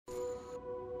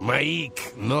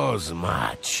Maik knows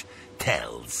much,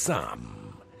 tells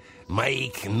some.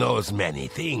 Maik knows many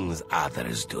things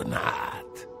others do not.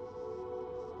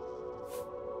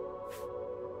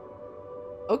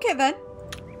 Okay then.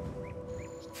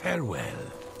 Farewell.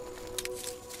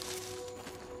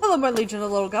 Hello my Legion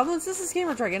of Little Goblins, this is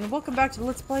Gamer Dragon, and welcome back to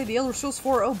Let's Play The Elder Scrolls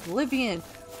 4 Oblivion.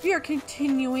 We are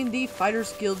continuing the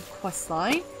Fighters Guild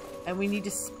questline, and we need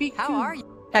to speak to... How are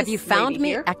you? Have you found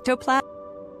me ectoplasm?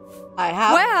 I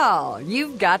have. Well,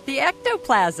 you've got the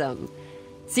ectoplasm.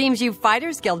 Seems you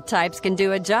Fighters Guild types can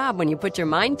do a job when you put your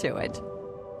mind to it.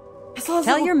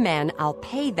 Tell your men I'll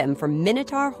pay them for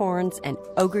Minotaur horns and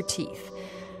ogre teeth.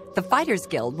 The Fighters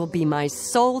Guild will be my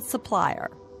sole supplier.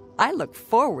 I look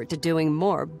forward to doing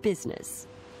more business.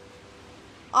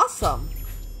 Awesome.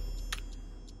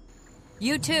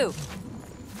 You too.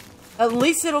 At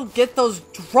least it'll get those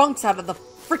drunks out of the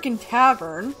freaking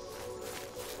tavern.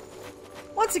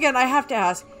 Once again, I have to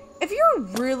ask, if you're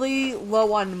really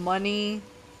low on money,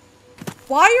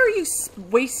 why are you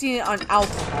wasting it on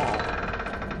alcohol?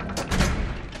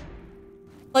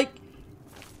 Like,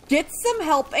 get some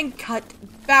help and cut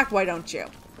back, why don't you?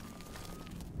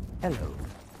 Hello.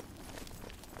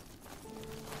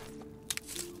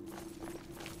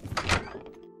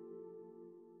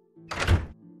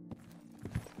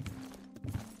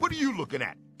 What are you looking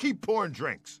at? Keep pouring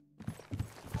drinks.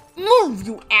 Move,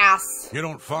 you ass! You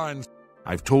don't find...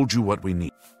 I've told you what we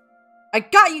need. I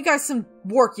got you guys some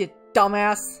work, you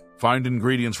dumbass. Find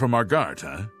ingredients from our guard,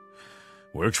 huh?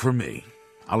 Works for me.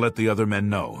 I'll let the other men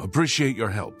know. Appreciate your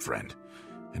help, friend.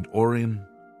 And Orion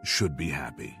should be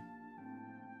happy.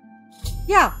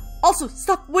 Yeah, also,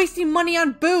 stop wasting money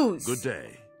on booze. Good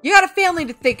day. You got a family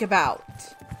to think about.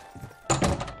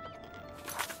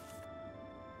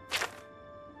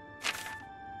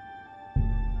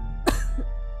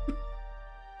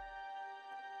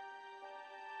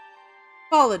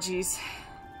 Apologies.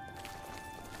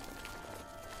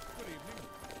 Good evening.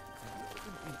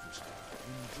 I'm interested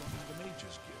in joining the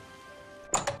Mages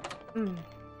Guild.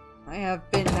 I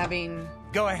have been having...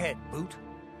 Go ahead, Boot.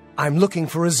 I'm looking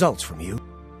for results from you.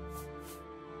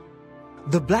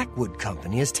 The Blackwood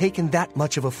Company has taken that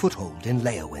much of a foothold in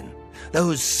Leowin.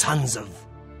 Those sons of...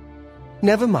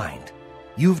 Never mind.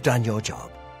 You've done your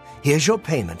job. Here's your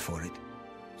payment for it.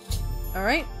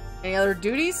 Alright. Any other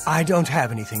duties? I don't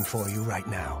have anything for you right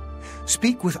now.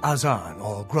 Speak with Azan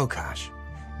or Grokash.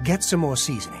 Get some more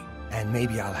seasoning, and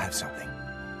maybe I'll have something.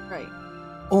 Right.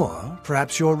 Or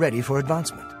perhaps you're ready for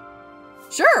advancement.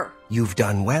 Sure! You've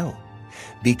done well.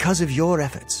 Because of your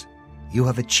efforts, you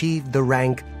have achieved the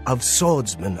rank of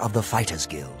Swordsman of the Fighters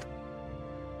Guild.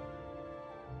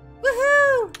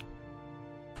 Woohoo!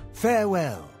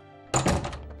 Farewell.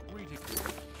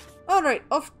 Alright,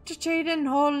 off to Chaden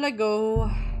Hall I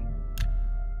go.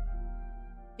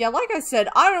 Yeah, like I said,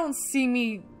 I don't see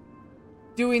me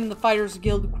doing the Fighters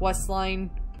Guild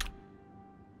questline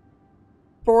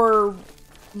for...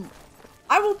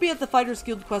 I will be at the Fighters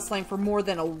Guild questline for more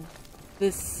than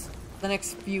the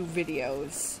next few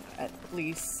videos, at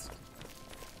least.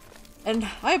 And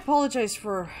I apologize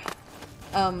for,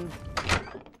 the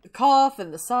cough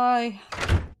and the sigh.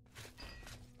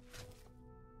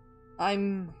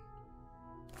 I'm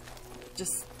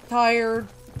just tired,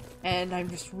 and I'm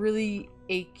just really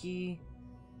achy.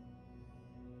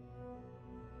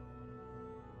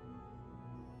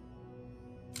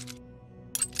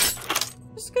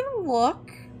 Just gonna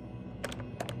look.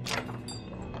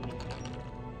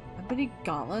 How many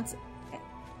gauntlets?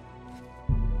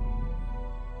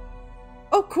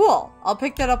 Oh, cool! I'll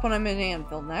pick that up when I'm in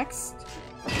Anvil next.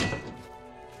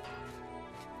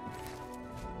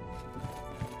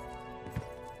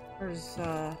 There's,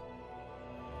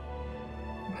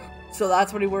 So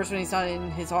that's what he wears when he's not in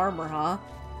his armor, huh?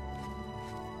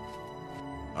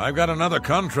 I've got another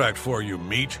contract for you,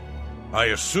 meat. I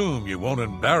assume you won't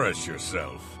embarrass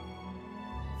yourself.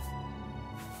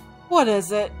 What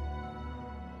is it?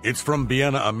 It's from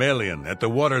Bienna Amelian at the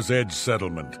Water's Edge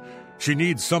settlement. She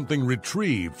needs something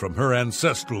retrieved from her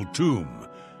ancestral tomb.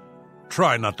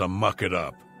 Try not to muck it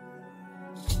up.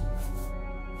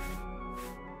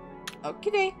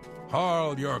 Okay.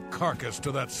 Haul your carcass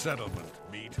to that settlement,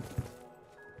 meat.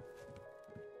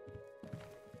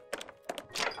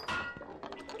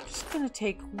 I'm just gonna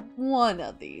take one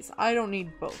of these. I don't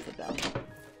need both of them.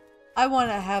 I want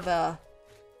to have a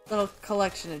little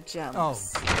collection of gems. Oh.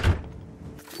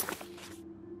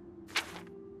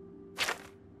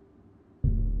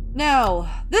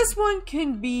 Now, this one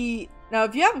can be... Now,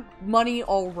 if you have money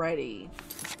already,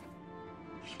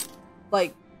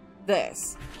 like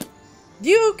this,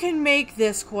 you can make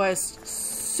this quest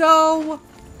so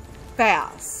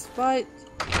fast. But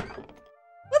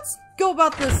Let's go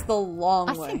about this the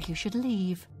long way. I think you should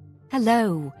leave.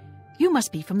 Hello. You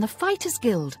must be from the Fighters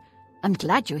Guild. I'm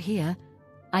glad you're here.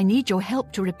 I need your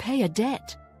help to repay a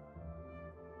debt.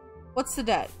 What's the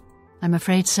debt? I'm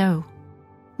afraid so.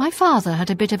 My father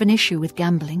had a bit of an issue with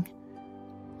gambling.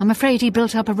 I'm afraid he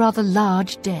built up a rather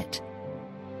large debt.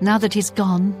 Now that he's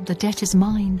gone, the debt is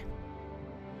mine.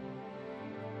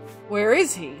 Where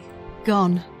is he?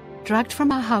 Gone. Dragged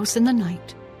from our house in the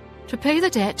night. To pay the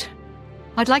debt,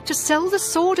 I'd like to sell the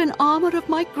sword and armor of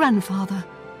my grandfather.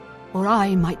 Or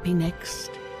I might be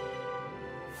next.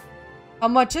 How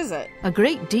much is it? A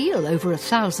great deal, over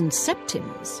 1,000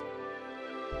 septims.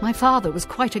 My father was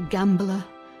quite a gambler.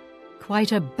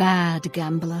 Quite a bad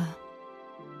gambler.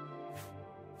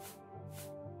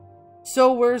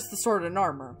 So where's the sword and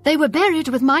armor? They were buried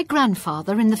with my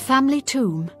grandfather in the family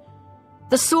tomb.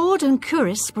 The sword and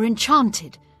cuirass were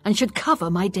enchanted and should cover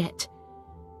my debt.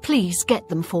 Please get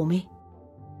them for me.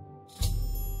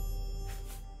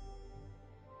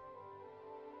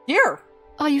 Here.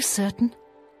 Are you certain?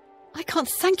 I can't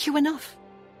thank you enough.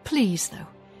 Please, though,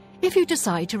 if you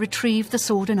decide to retrieve the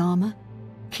sword and armor,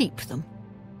 keep them.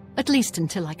 At least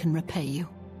until I can repay you.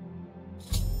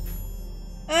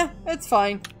 It's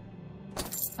fine.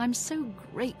 I'm so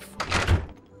grateful.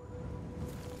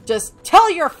 Just tell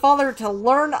your father to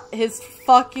learn his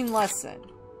fucking lesson.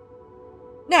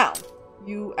 Now,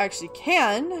 you actually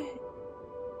can.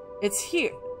 It's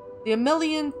here. The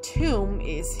Aemilian tomb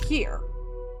is here.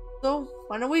 So,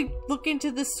 why don't we look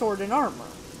into this sword and armor?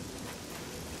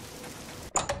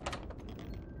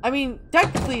 I mean,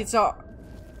 technically it's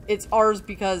ours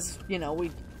because, you know,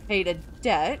 we paid a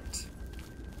debt.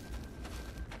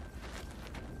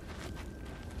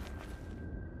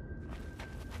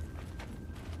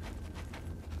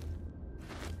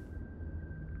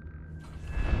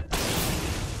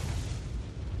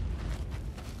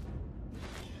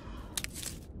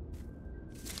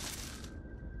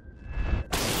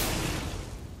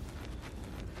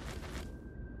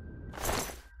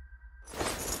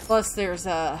 Plus, there's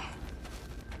not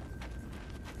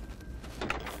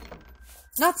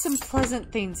some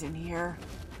pleasant things in here.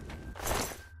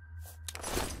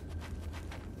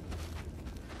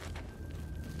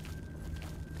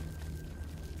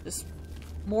 Just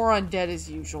more undead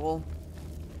as usual.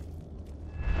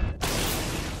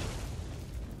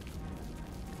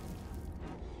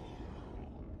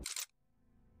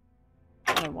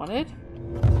 I wanted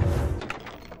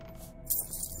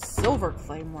silver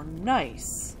claymore,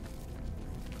 nice.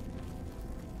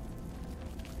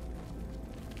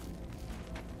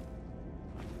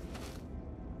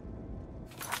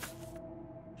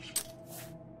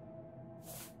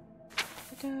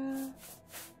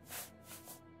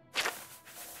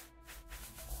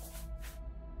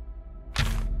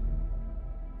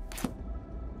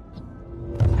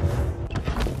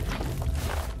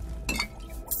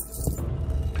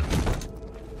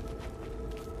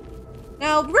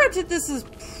 Now, granted, this is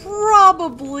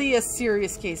probably a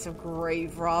serious case of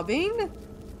grave robbing.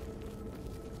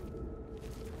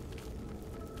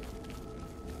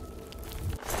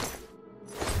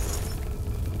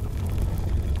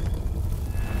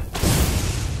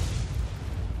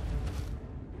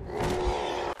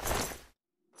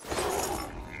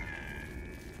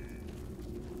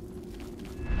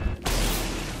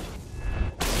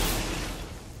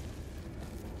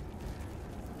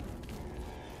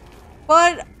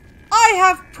 But I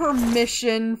have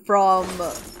permission from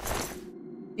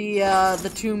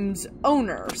the tomb's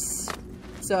owners.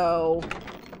 So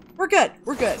we're good.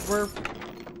 We're good. We're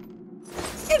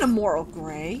in a moral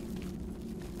gray.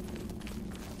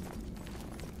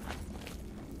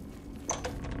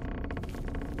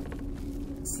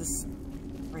 What's this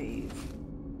grave?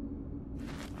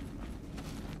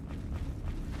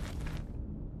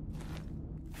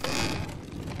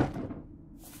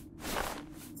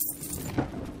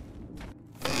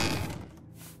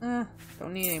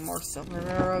 Don't need any more silver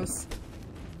arrows.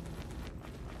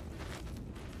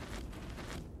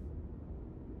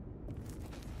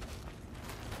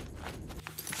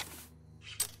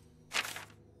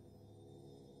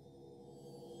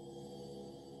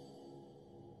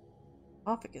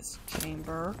 Sarcophagus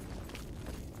chamber.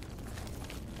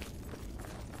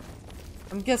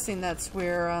 I'm guessing that's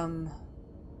where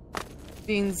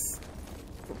Bean's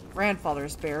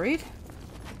grandfather's buried.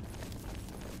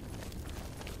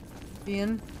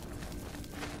 Bean.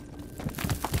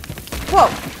 Whoa!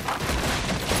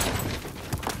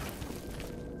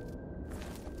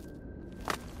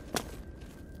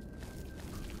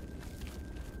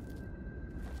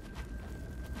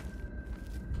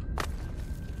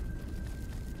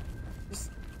 Just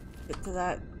get to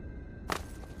that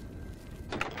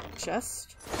that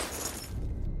chest.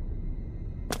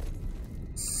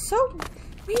 So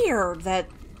weird that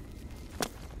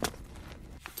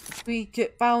we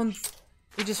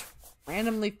just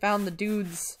randomly found the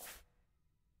dude's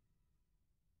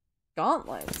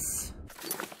gauntlets.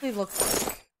 What do they look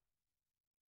like?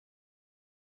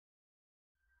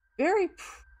 Very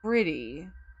pretty.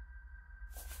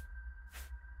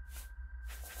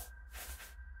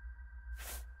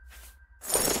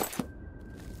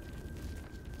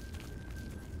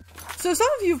 So some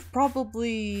of you have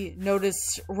probably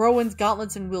noticed Rowan's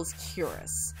gauntlets and Will's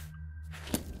cuirass.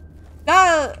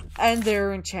 That and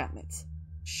their enchantments.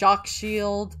 Shock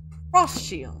shield, frost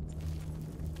shield.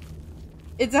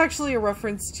 It's actually a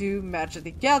reference to Magic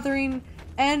the Gathering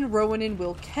and Rowan and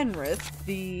Will Kenrith,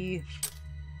 the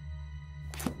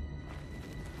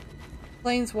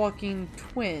planeswalking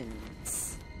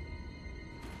twins.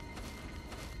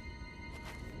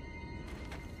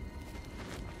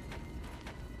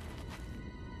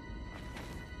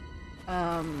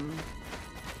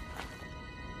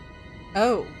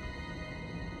 Oh.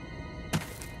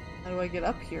 How do I get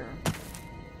up here?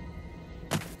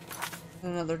 There's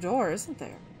another door, isn't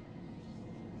there?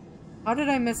 How did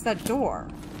I miss that door?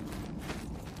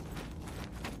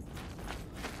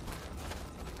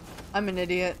 I'm an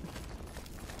idiot.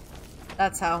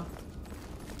 That's how.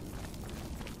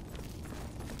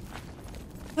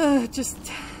 Just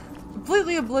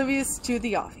completely oblivious to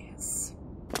the obvious.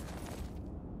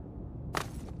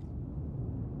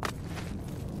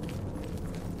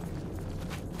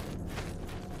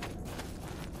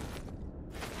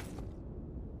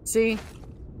 See?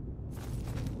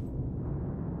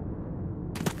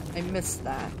 I missed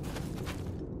that.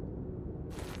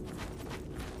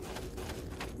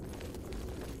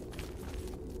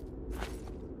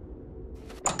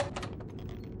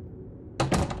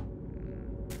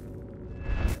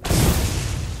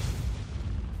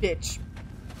 Bitch.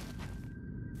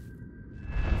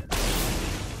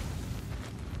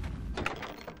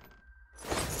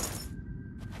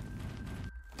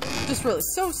 Just really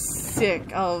so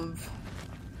sick of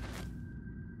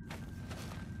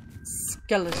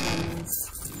skeletons.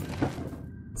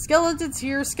 Skeletons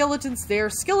here, skeletons there,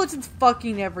 skeletons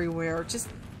fucking everywhere. Just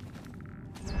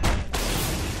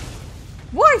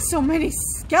why so many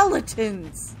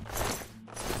skeletons?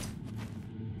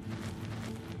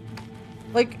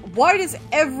 Like, why does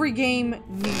every game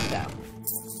need them?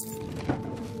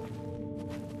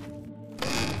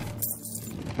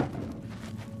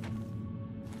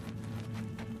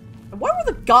 And why were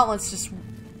the gauntlets just...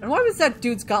 And why was that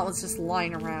dude's gauntlets just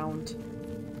lying around?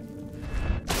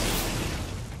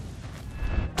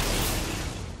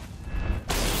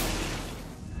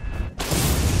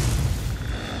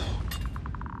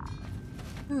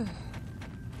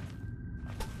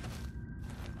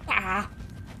 Ah.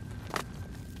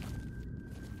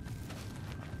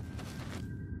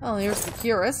 Well, here's the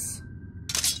cuirass.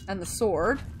 And the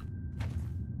sword.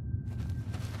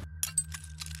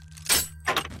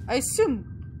 I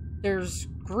assume there's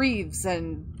greaves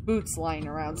and boots lying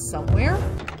around somewhere.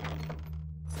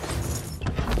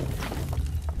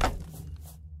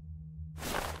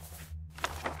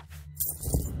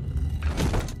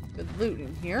 Good loot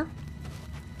in here.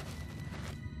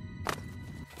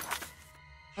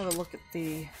 Have a look at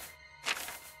the...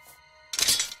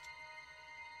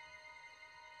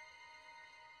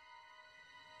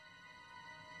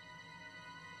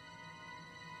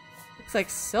 Looks like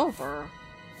silver.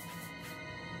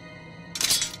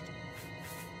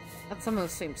 Got some of the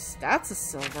same stats as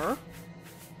silver.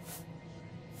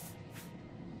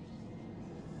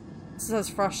 This has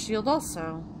frost shield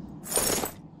also.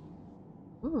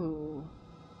 Ooh.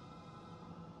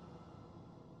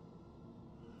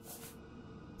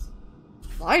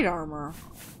 Light armor.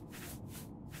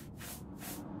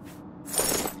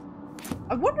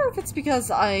 I wonder if it's because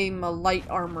I'm a light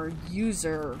armor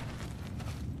user.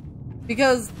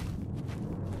 Because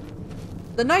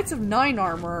the Knights of Nine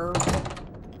armor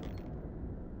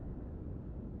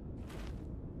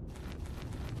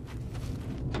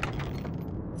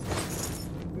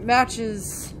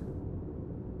matches...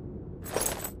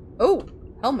 Oh,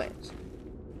 helmet.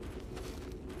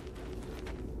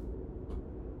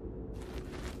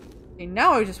 Okay,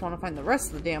 now I just want to find the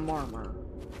rest of the damn armor.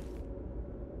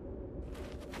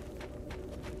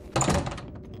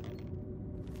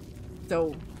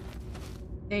 So,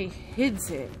 they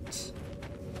hides it.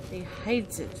 They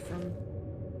hides it from...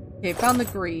 Okay, found the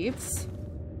greaves.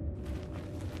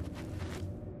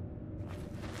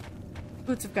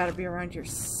 Boots have got to be around here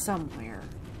somewhere.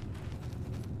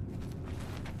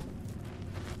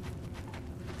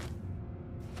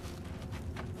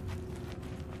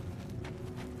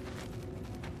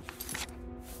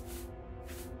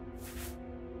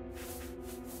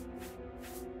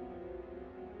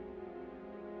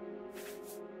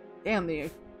 Damn, the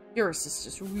Eurus is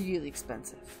just really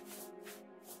expensive.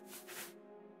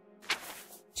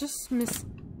 Just miss...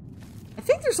 I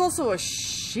think there's also a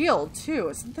shield, too,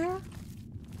 isn't there?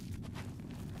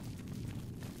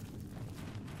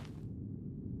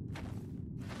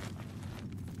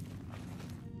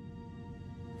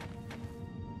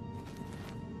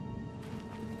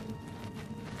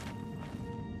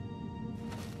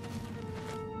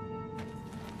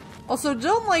 Also,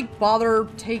 don't, like, bother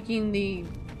taking the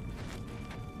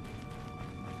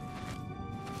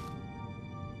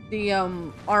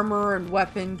armor and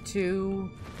weapon to,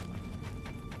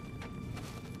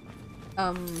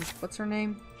 what's her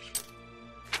name?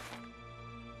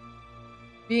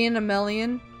 Being a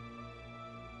Melian.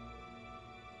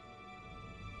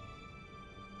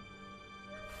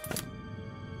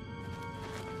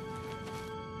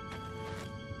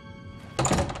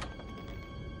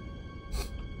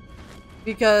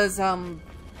 Because,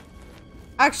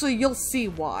 actually, you'll see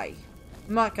why.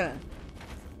 I'm not gonna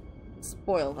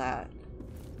spoil that.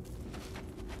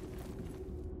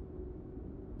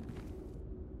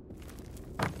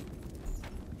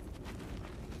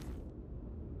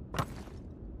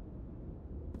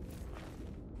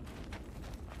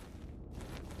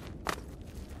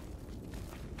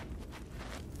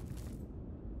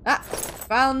 Ah,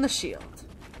 found the shield.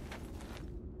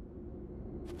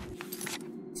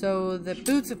 So the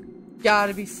boots have got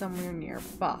to be somewhere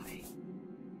nearby.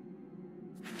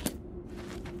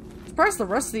 I'm surprised the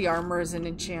rest of the armor isn't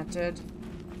enchanted.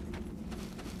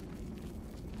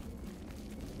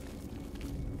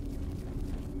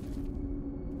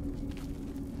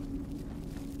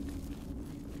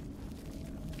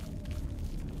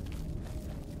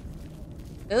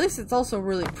 At least it's also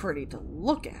really pretty to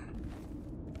look at.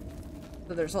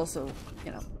 So there's also,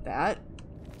 you know, that.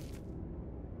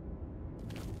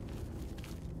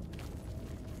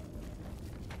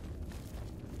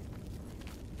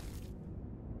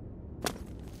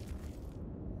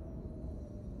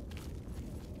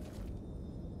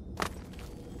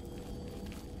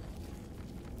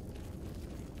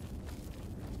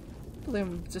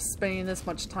 I'm just spending this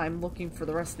much time looking for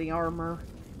the rest of the armor.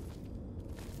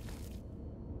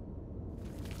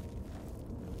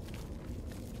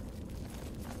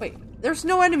 Wait, there's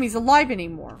no enemies alive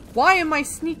anymore. Why am I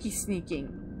sneaking?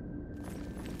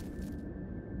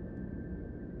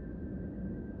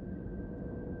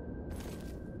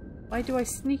 Why do I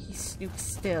sneaky snoop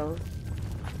still?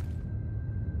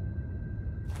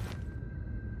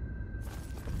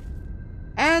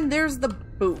 And there's the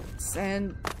boots,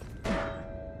 and...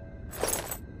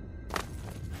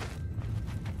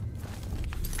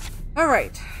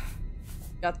 Alright.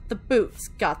 Got the boots,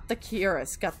 got the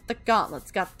cuirass, got the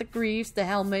gauntlets, got the greaves, the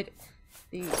helmet,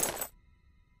 the...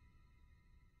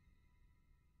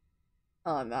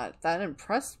 Oh, I'm not that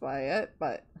impressed by it,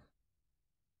 but...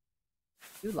 I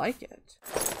do like it.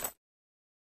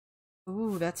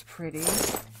 Ooh, that's pretty.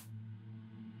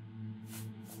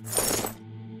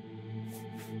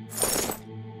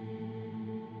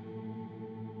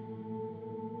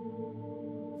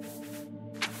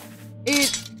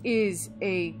 It is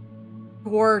a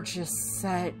gorgeous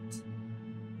set.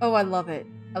 Oh, I love it.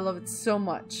 I love it so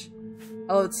much.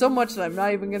 I love it so much that I'm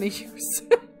not even gonna use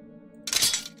it.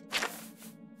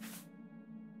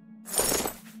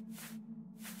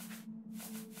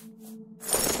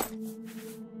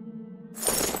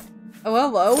 Oh,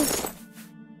 hello.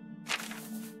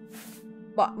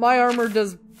 But my armor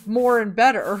does more and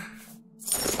better.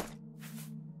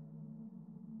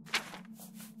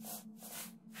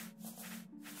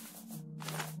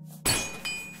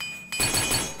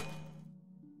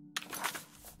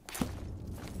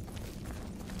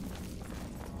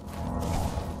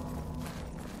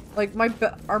 Like, my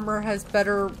armor has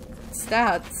better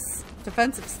stats,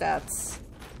 defensive stats.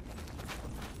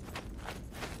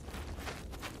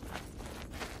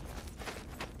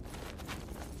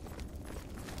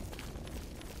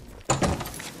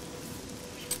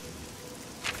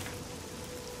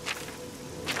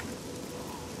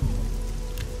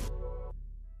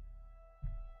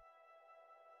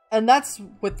 And that's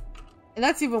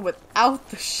even without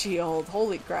the shield.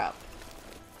 Holy crap.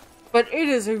 But it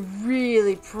is a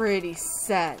really pretty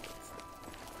set.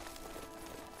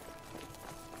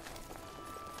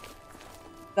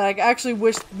 That I actually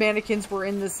wish mannequins were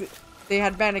in this. They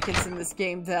had mannequins in this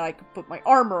game that I could put my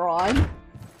armor on.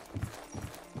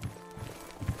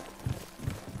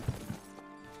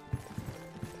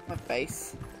 My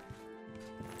face.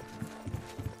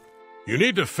 You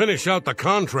need to finish out the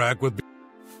contract with...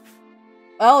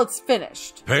 Well, it's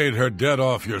finished. Paid her debt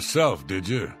off yourself, did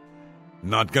you?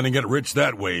 Not gonna get rich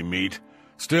that way, meat.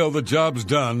 Still, the job's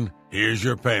done. Here's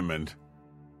your payment.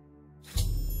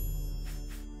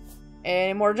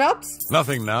 Any more jobs?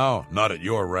 Nothing now, not at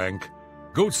your rank.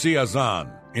 Go see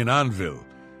Azan in Anvil.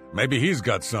 Maybe he's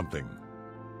got something.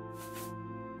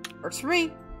 Works for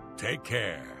me. Take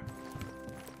care.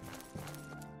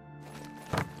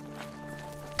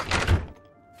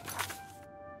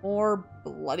 More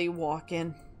bloody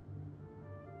walking.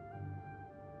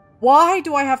 Why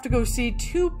do I have to go see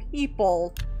two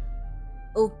people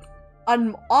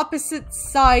on opposite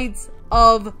sides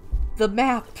of the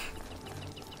map?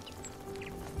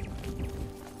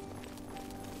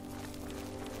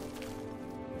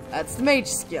 That's the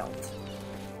Mage's Guild.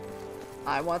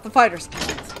 I want the Fighter's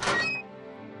Guild.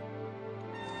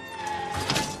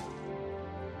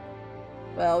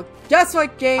 Well, guess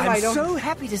what, game? I'm I don't. so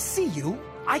happy to see you,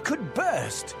 I could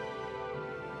burst.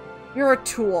 You're a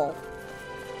tool.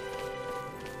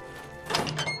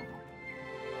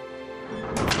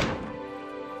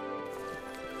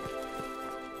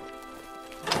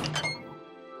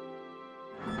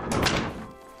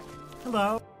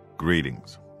 Hello.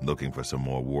 Greetings. Looking for some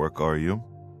more work, are you?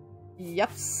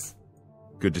 Yeps.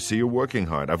 Good to see you're working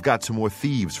hard. I've got some more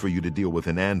thieves for you to deal with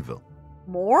in Anvil.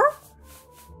 More?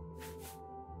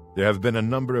 There have been a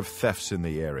number of thefts in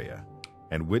the area,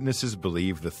 and witnesses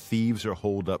believe the thieves are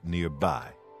holed up nearby.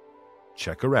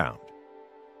 Check around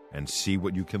and see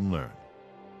what you can learn.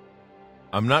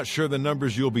 I'm not sure the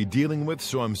numbers you'll be dealing with,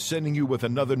 so I'm sending you with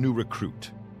another new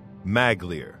recruit,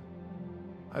 Maglier.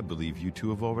 I believe you two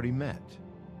have already met.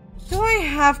 Do I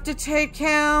have to take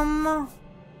him?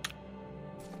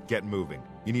 Get moving.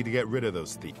 You need to get rid of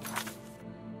those thieves.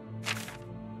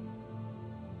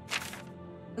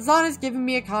 Azan has given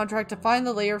me a contract to find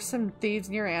the lair of some thieves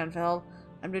near Anvil.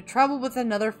 I'm to travel with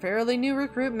another fairly new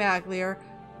recruit, Maglier.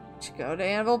 To go to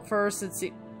Anvil first and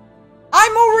see...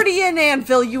 I'm already in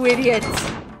Anvil, you idiot!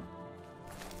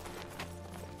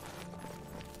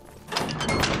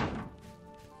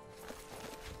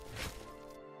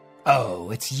 Oh,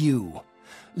 it's you.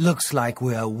 Looks like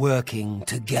we're working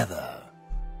together.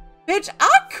 Bitch,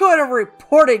 I could have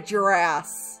reported your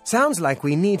ass! Sounds like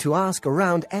we need to ask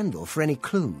around Anvil for any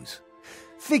clues.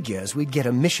 Figures we'd get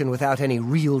a mission without any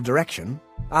real direction.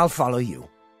 I'll follow you.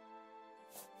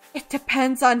 It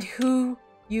depends on who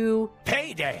you...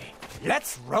 Payday!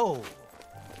 Let's roll!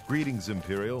 Greetings,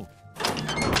 Imperial.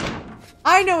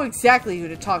 I know exactly who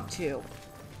to talk to.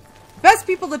 Best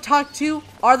people to talk to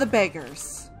are the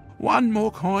beggars. One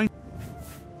more coin?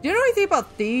 Do you know anything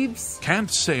about thieves?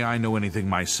 Can't say I know anything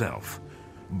myself.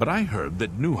 But I heard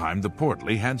that Newheim the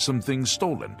Portly had some things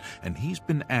stolen, and he's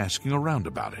been asking around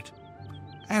about it.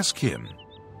 Ask him.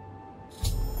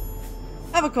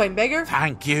 Have a coin, beggar.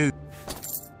 Thank you.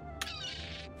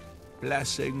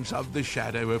 Blessings of the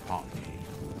shadow upon me.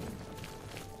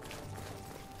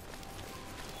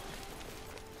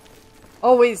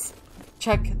 Always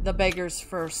check the beggars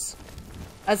first.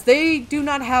 As they do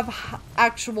not have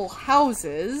actual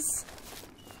houses,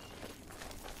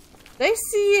 they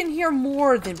see and hear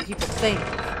more than people think.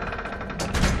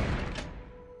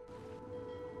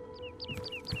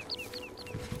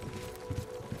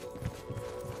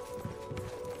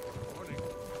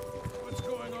 What's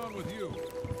going on with you?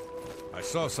 I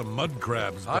saw some mud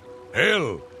crabs.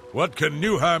 Hell, what can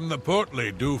Newheim the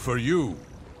Portly do for you?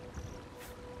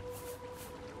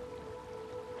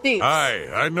 Thieves. Aye,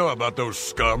 I know about those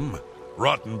scum.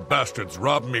 Rotten bastards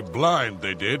robbed me blind,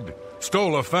 they did.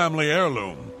 Stole a family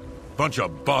heirloom. Bunch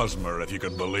of Bosmer, if you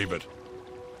can believe it.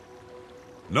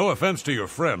 No offense to your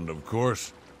friend, of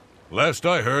course. Last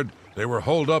I heard, they were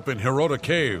holed up in Hirota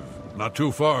Cave, not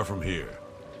too far from here.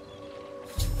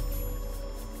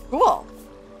 Cool.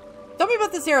 Tell me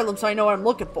about this heirloom so I know what I'm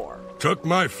looking for. Took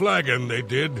my flagon, they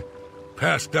did.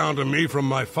 Passed down to me from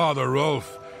my father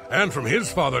Rolf, and from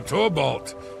his father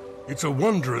Torvald. It's a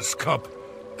wondrous cup.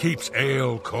 Keeps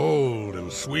ale cold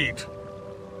and sweet.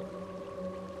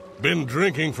 Been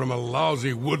drinking from a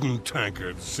lousy wooden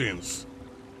tankard since.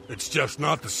 It's just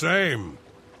not the same.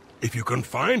 If you can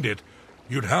find it,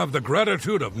 you'd have the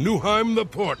gratitude of Newheim the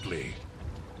Portly.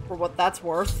 For what that's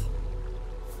worth.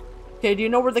 Okay, do you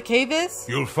know where the cave is?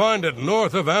 You'll find it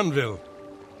north of Anvil.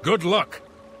 Good luck,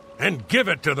 and give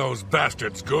it to those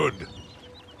bastards good.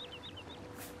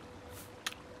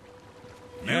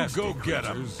 You go get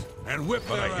them, and whip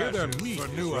their asses. I hear their meat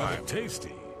is rather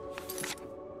tasty.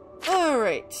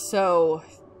 Alright, so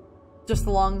just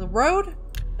along the road,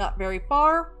 not very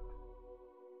far.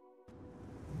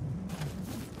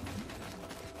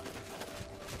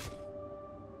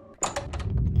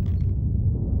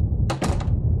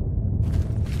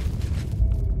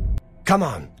 Come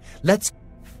on, let's...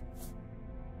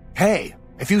 Hey,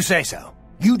 if you say so.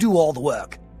 You do all the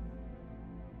work.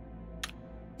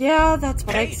 Yeah, that's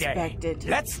what I Payday. expected.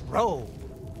 Let's roll.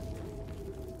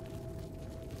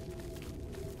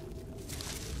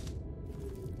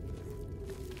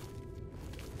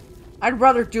 I'd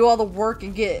rather do all the work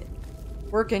and get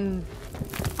working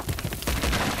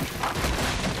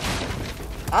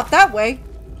out that way.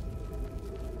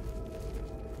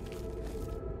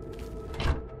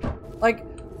 Like,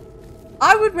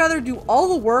 I would rather do all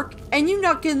the work and you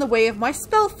not get in the way of my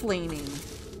spell flaming.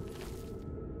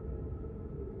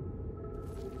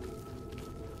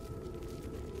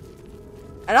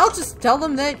 And I'll just tell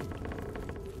them that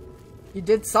you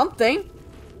did something.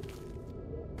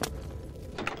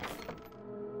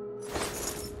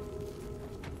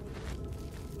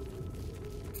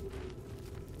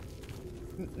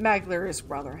 Magler is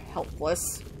rather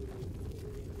helpless.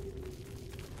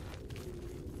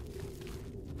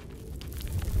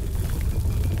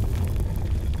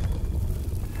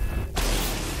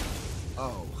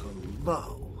 Oh,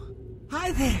 hello.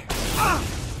 Hi there. Ah!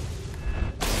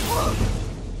 Whoa.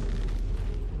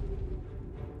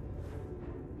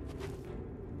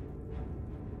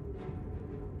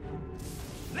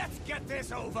 Let's get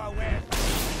this over with.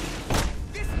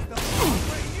 This is the part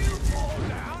where you fall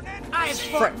down and I've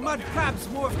fought mud crabs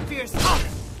more fierce.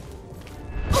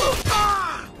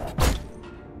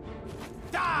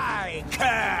 Die,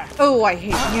 cur! Oh, I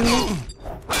hate you.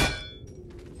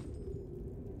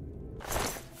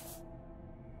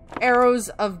 Arrows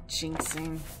of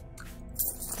jinxing.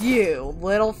 You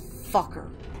little fucker.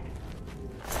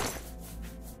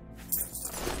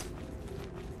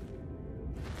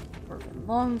 Broken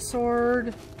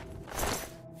longsword.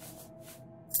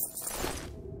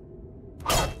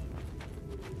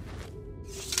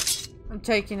 I'm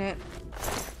taking it.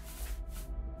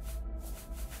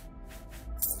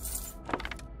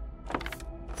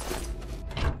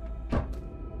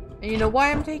 And you know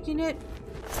why I'm taking it?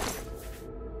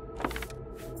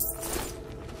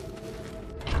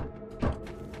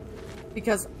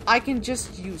 Because I can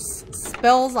just use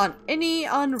spells on any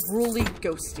unruly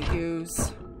ghosty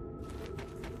goos.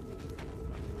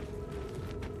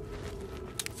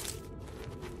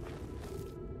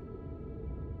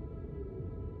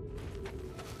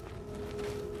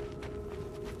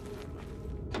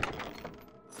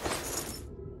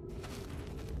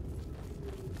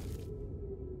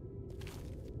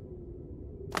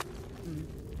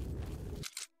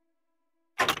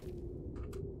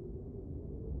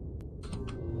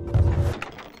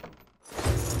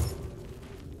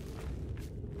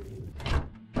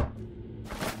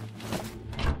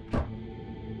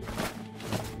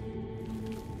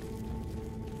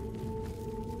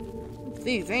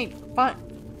 These ain't fun.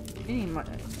 Ain't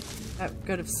that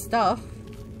good of stuff.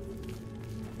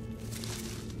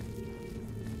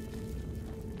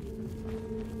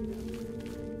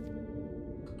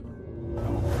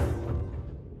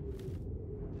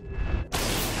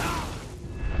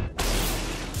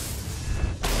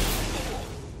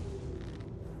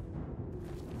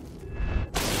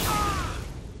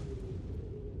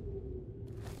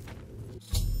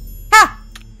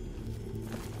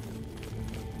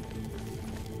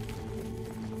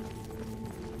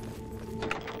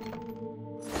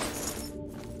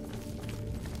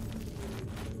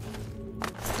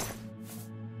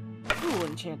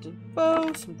 Enchanted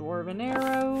bow, some dwarven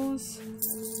arrows.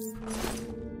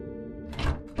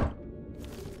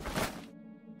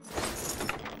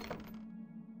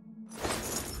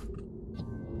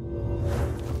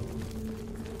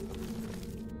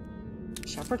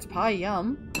 Shepherd's pie,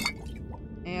 yum.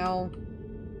 Ow.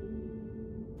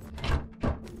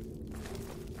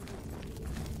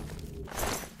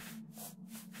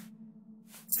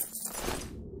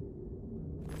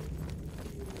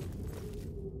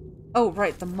 Oh,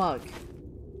 right, the mug.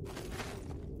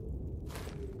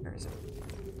 Where is it?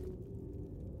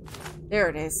 There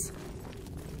it is.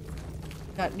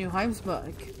 Got Newheim's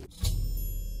mug.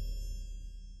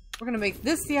 We're gonna make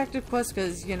this the active quest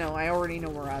because, you know, I already know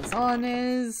where Azan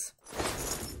is.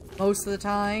 Most of the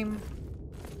time.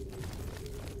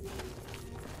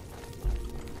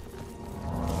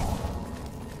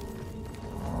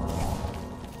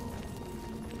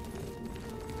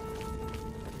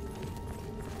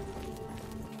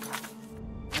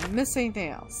 Miss anything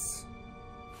else?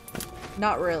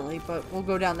 Not really, but we'll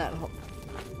go down that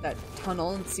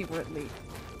tunnel and see where it leads.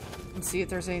 And see if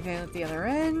there's anything at the other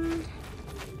end.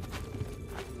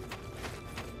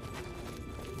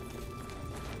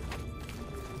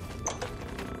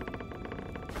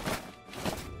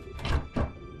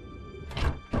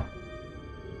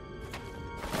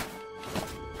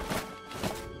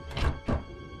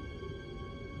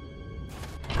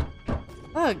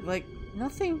 Ugh, like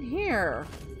nothing here.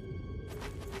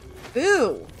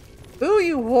 Boo! Boo,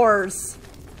 you whores!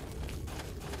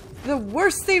 The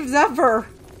worst thieves ever!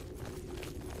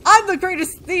 I'm the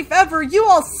greatest thief ever! You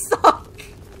all suck!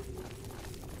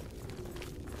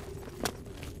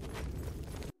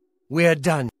 We're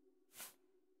done.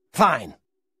 Fine.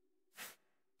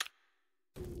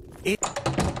 The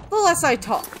less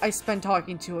I spend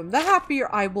talking to him, the happier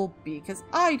I will be, because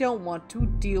I don't want to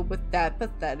deal with that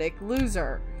pathetic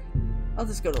loser. I'll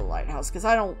just go to the lighthouse, because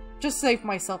I don't... Just save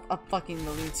myself a fucking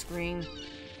loading screen.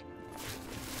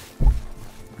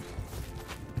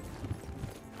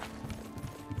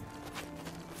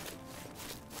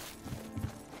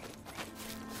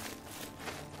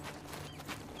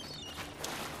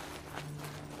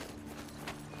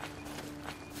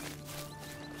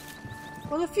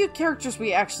 Well, the few characters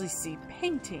we actually see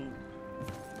painting.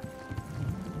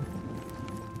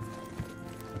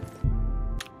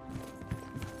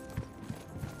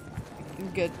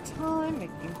 Making good time,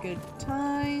 making good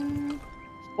time.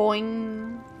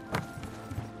 Boing.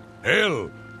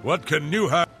 Hell, what can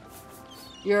Newham...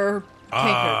 You're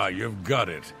Ah, tankard. you've got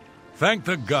it. Thank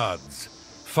the gods.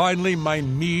 Finally, my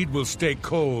mead will stay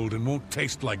cold and won't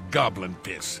taste like goblin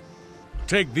piss.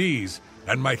 Take these,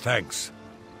 and my thanks.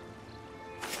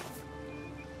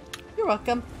 You're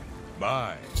welcome.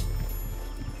 Bye.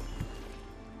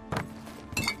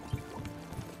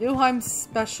 Newheim's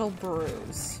special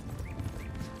brews.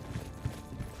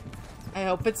 I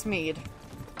hope it's mead.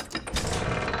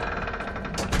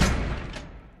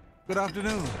 Good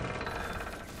afternoon.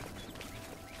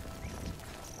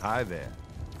 Hi there.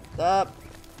 Up.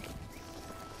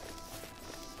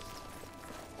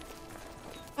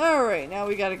 Alright, now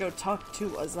we gotta go talk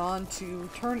to Azan to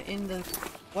turn in the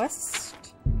quest.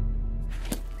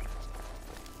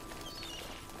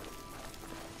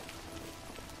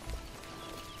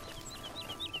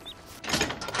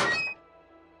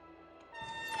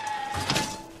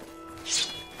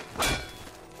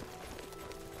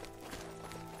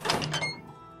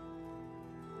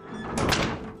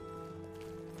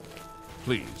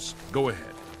 Please, go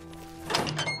ahead.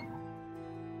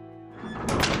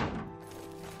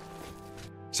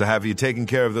 So have you taken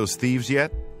care of those thieves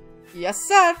yet? Yes,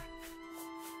 sir.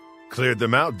 Cleared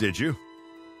them out, did you?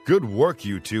 Good work,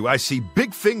 you two. I see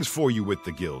big things for you with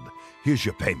the guild. Here's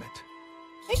your payment.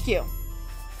 Thank you.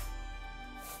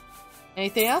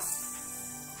 Anything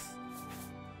else?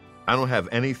 I don't have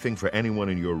anything for anyone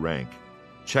in your rank.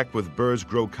 Check with Burrs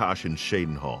Grokash in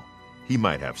Shadenhall. He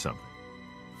might have something.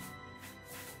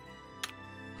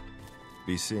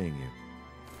 Be seeing you.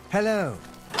 Hello.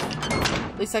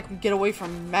 At least I can get away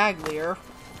from Maglier.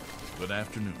 Good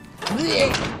afternoon.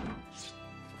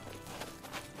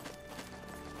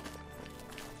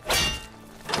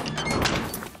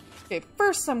 Okay,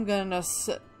 first I'm gonna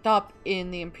stop in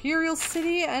the Imperial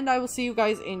City, and I will see you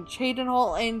guys in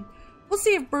Shadenhall, and we'll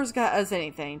see if Burzga has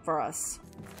anything for us.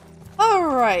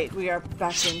 Alright, we are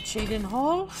back in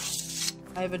Shadenhall.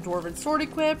 I have a Dwarven sword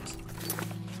equipped.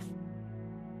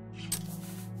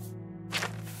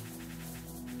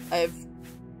 I have...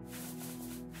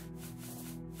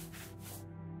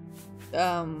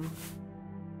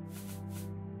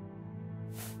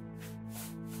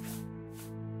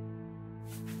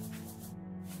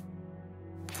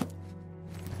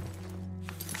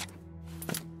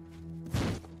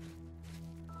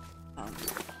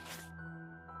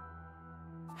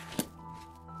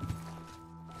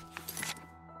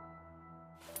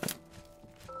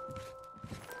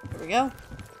 There we go.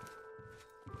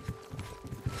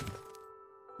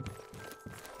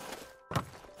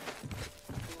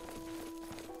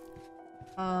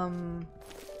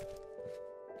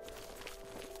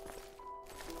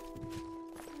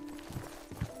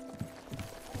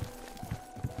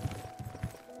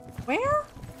 Where?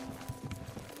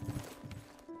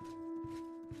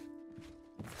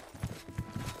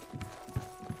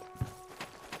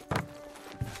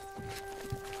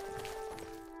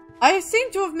 I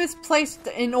seem to have misplaced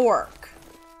an orc.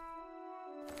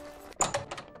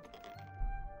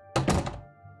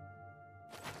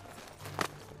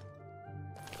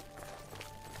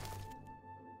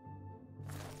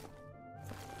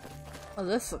 Oh,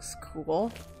 this looks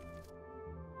cool.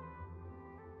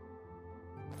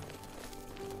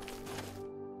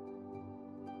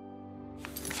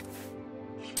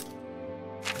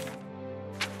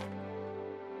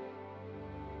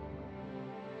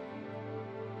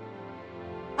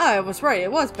 I was right,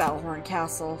 it was Battlehorn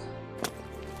Castle.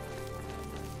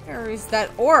 Where is that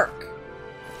orc?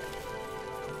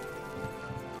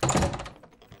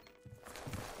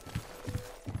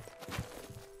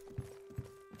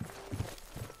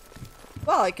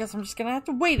 Well, I guess I'm just gonna have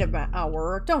to wait an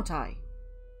hour, don't I?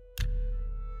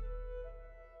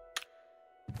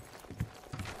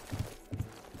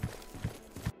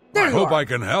 There you hope are. I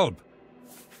can help.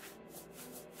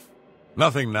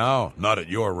 Nothing now, not at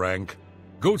your rank.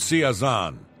 Go see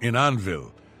Azan in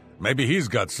Anvil. Maybe he's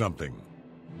got something.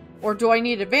 Or do I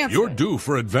need advancement? You're due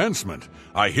for advancement.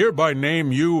 I hereby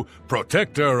name you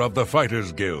Protector of the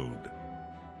Fighters Guild.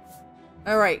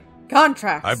 Alright,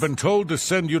 contracts. I've been told to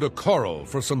send you to Coral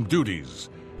for some duties.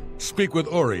 Speak with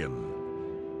Orion.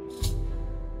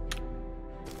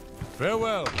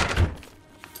 Farewell.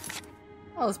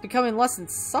 Oh, it's becoming less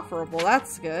insufferable.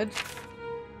 That's good.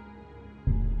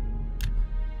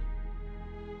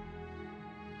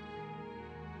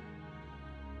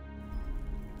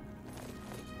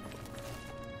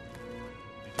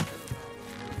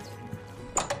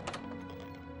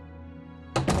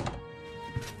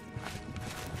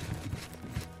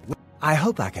 I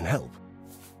hope I can help.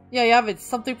 Yeah, you have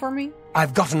something for me?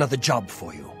 I've got another job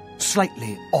for you,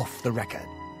 slightly off the record.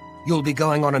 You'll be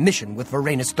going on a mission with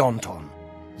Varanus Daunton.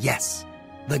 Yes,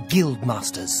 the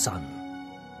Guildmaster's son.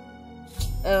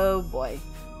 Oh boy.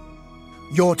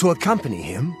 You're to accompany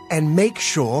him and make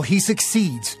sure he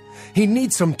succeeds. He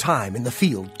needs some time in the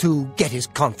field to get his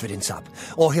confidence up,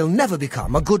 or he'll never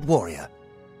become a good warrior.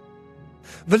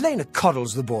 Valena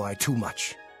coddles the boy too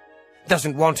much.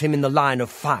 Doesn't want him in the line of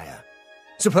fire.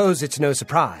 Suppose it's no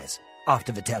surprise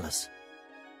after Vitellis.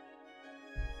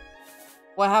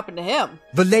 What happened to him?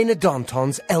 Valena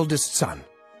Daunton's eldest son.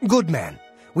 Good man.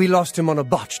 We lost him on a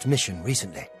botched mission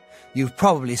recently. You've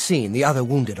probably seen the other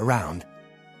wounded around.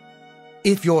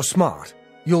 If you're smart,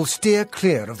 you'll steer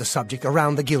clear of the subject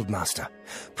around the Guildmaster.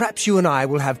 Perhaps you and I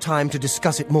will have time to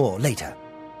discuss it more later.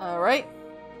 Alright.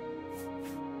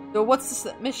 So what's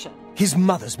this mission? His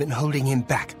mother's been holding him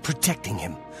back, protecting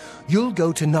him. You'll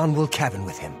go to Nonwil Cavern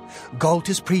with him.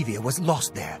 Galtus Previa was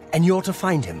lost there, and you're to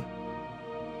find him.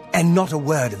 And not a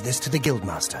word of this to the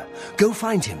Guildmaster. Go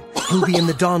find him. He'll be in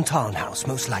the Daunton house,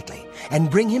 most likely.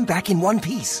 And bring him back in one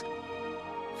piece.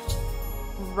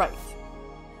 Right.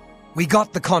 We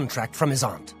got the contract from his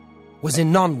aunt. Was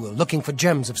in Nonwil looking for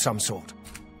gems of some sort.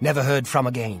 Never heard from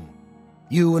again.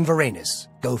 You and Varanus,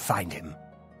 go find him.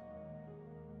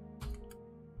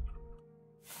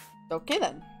 Okay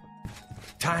then.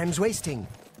 Time's wasting.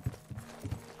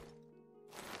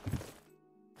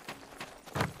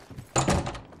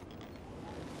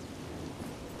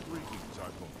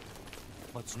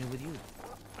 What's new with you?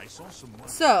 I saw some.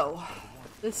 So,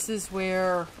 this is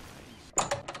where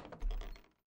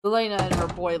Elena and her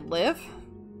boy live.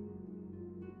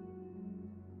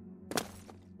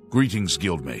 Greetings,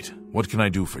 guildmate. What can I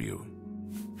do for you?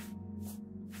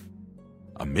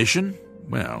 A mission?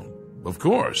 Well, of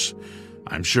course.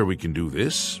 I'm sure we can do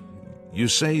this. You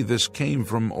say this came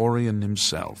from Orion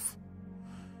himself.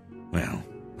 Well,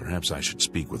 perhaps I should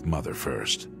speak with Mother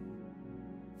first.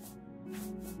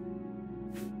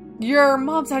 Your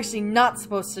mom's actually not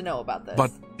supposed to know about this. But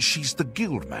she's the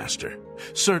guildmaster.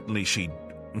 Certainly she'd...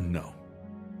 No,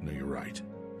 you're right.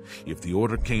 If the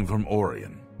order came from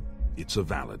Orion, it's a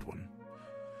valid one.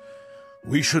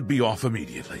 We should be off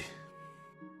immediately.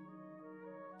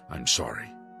 I'm sorry.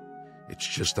 It's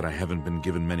just that I haven't been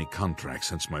given many contracts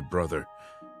since my brother...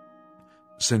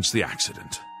 since the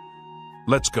accident.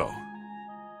 Let's go.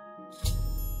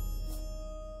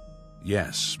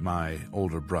 Yes, my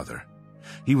older brother.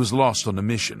 He was lost on a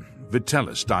mission.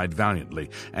 Vitellis died valiantly,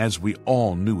 as we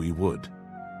all knew he would.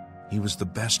 He was the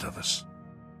best of us.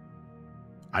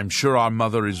 I'm sure our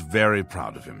mother is very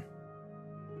proud of him.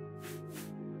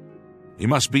 He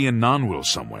must be in Nonwil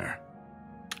somewhere.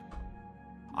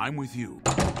 I'm with you.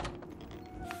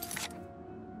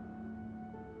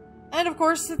 And of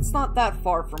course, it's not that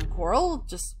far from Coral,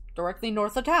 just directly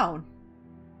north of town.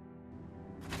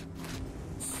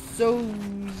 So,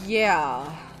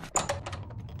 yeah.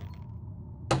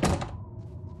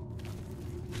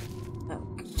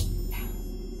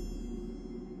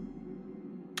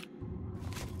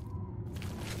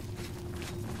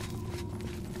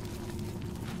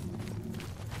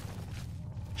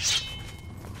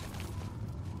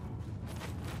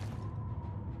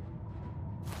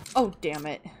 Oh, damn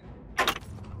it.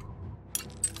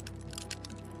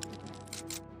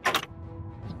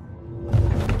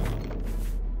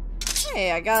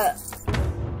 Hey, I got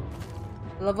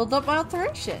leveled up my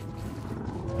alteration.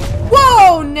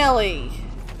 Whoa, Nelly!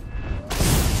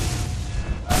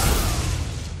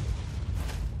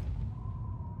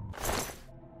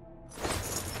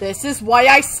 This is why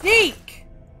I sneak!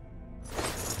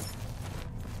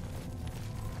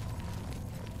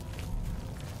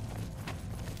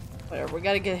 Whatever, we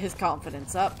gotta get his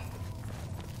confidence up.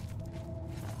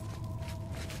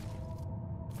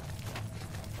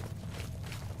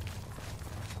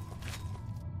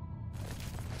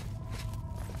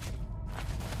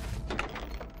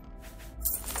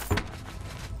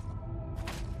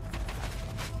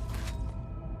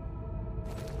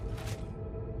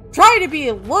 to be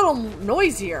a little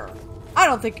noisier. I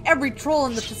don't think every troll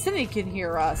in the vicinity can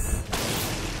hear us.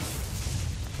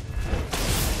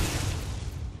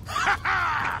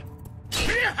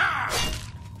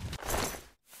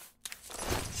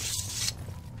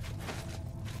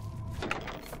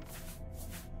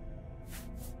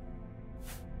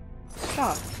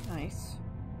 Shot. Nice.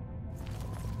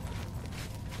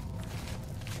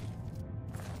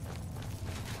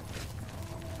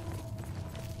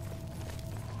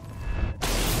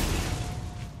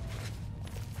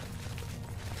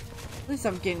 At least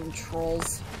I'm getting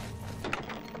trolls.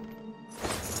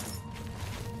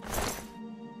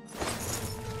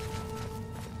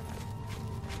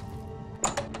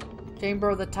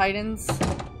 Chamber of the Titans.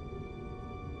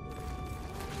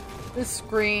 This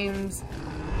screams,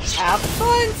 have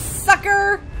fun,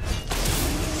 sucker!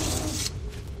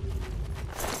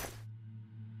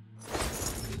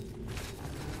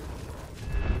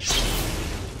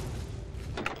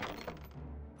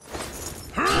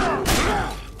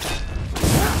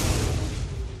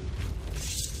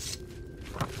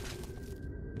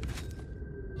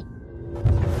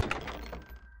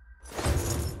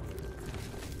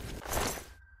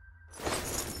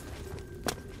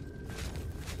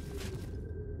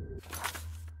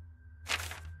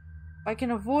 I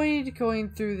can avoid going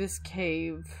through this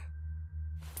cave.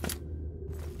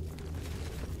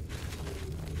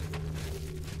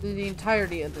 Through the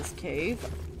entirety of this cave.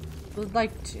 I would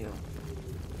like to.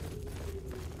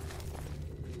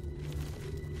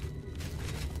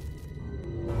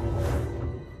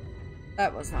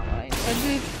 That was not what I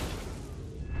intended.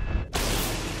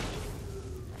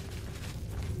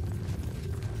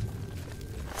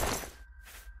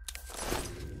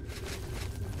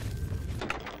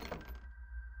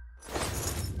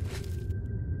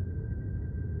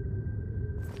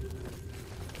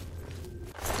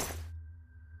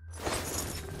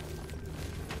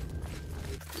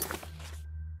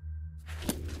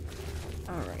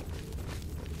 Alright.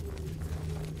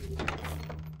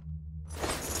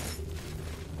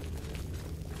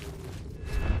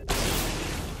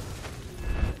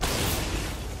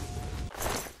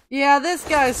 Yeah, this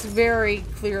guy's very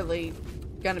clearly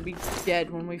gonna be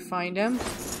dead when we find him.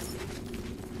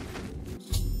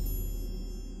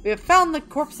 We have found the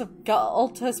corpse of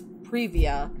Galtus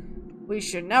Previa. We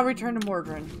should now return to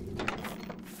Mordrin.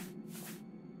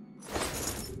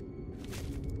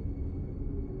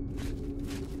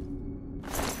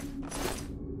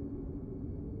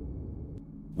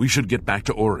 We should get back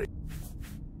to Ori.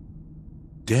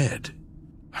 Dead?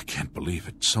 I can't believe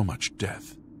it. So much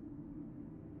death.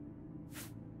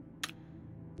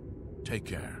 Take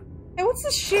care. Hey, what's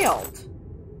the shield?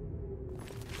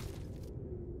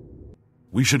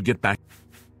 We should get back.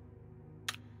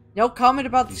 No comment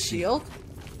about the shield?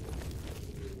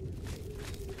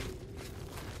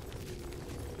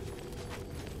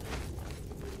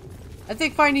 I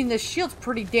think finding the shield's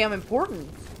pretty damn important.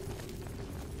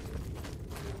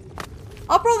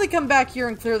 I'll probably come back here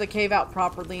and clear the cave out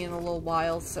properly in a little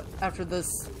while, so after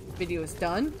this video is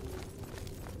done.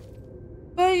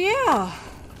 But yeah.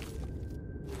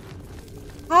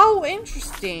 How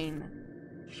interesting.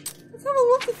 Let's have a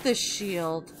look at this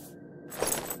shield.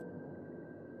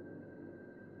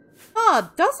 Huh,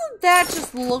 doesn't that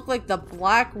just look like the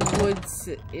Blackwood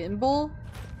symbol?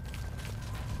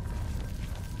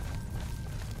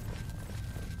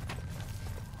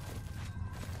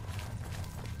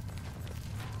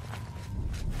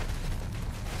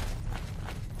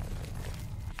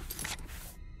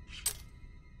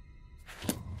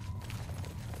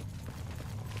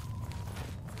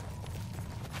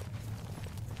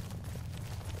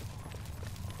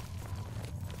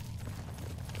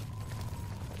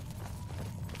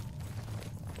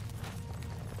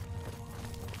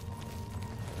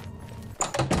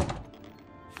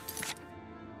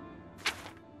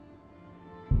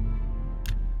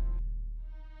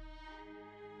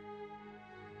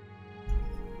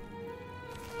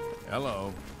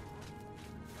 Hello.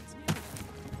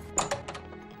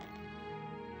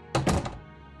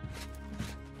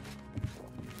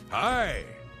 Hi.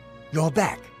 You're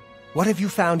back. What have you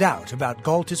found out about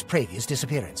Galtus Pravia's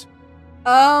disappearance?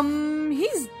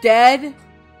 He's dead.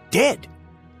 Dead?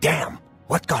 Damn.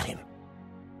 What got him?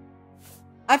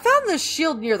 I found the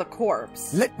shield near the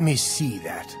corpse. Let me see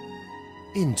that.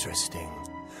 Interesting.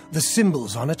 The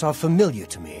symbols on it are familiar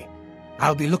to me.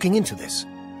 I'll be looking into this.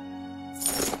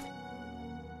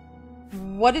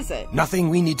 What is it? Nothing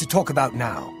we need to talk about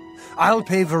now. I'll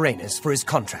pay Varanus for his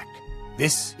contract.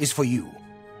 This is for you.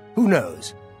 Who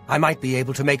knows? I might be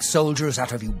able to make soldiers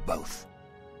out of you both.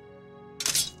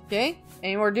 Okay.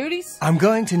 Any more duties? I'm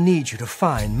going to need you to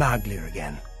find Maglir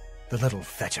again. the little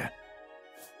fetcher.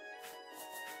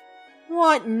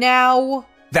 What now?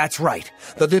 That's right.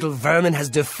 The little vermin has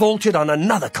defaulted on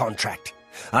another contract.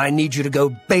 I need you to go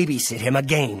babysit him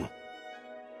again.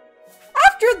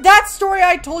 After that story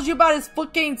I told you about his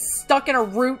foot getting stuck in a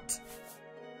root.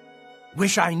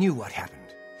 Wish I knew what happened.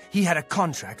 He had a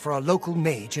contract for a local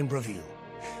mage in Breville.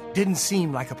 Didn't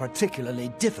seem like a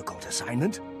particularly difficult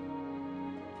assignment.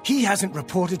 He hasn't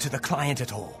reported to the client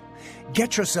at all.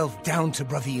 Get yourself down to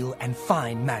Breville and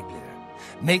find Maglir.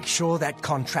 Make sure that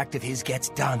contract of his gets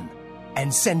done,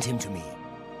 and send him to me.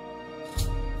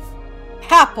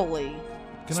 Happily.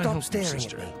 Can I Stop help you, staring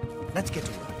sister? at me. Let's get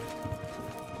to work.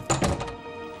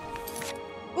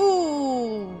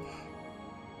 Ooh.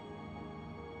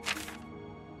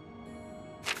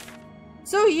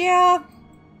 So yeah.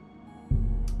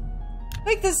 I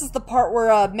think this is the part where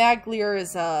Maglir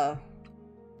is Come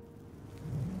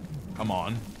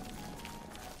on.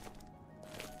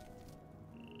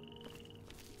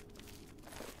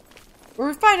 where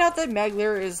we find out that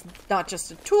Maglir is not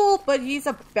just a tool, but he's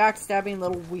a backstabbing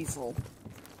little weasel.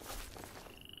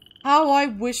 How I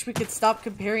wish we could stop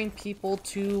comparing people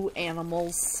to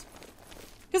animals.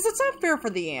 Because it's not fair for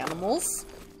the animals.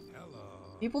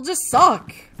 People just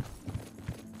suck.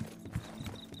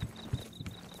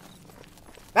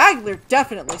 Maglir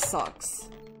definitely sucks.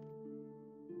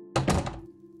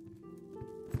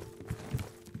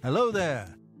 Hello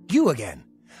there. You again.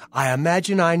 I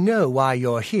imagine I know why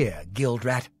you're here, Guild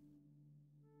Rat.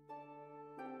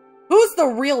 Who's the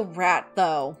real rat,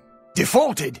 though?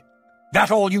 Defaulted?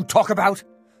 That all you talk about?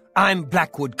 I'm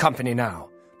Blackwood Company now.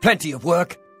 Plenty of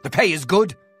work, the pay is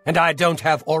good, and I don't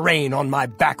have Orain on my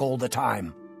back all the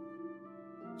time.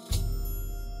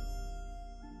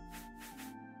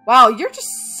 Wow, you're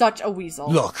just such a weasel.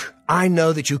 Look, I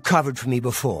know that you covered for me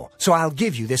before, so I'll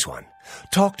give you this one.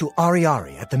 Talk to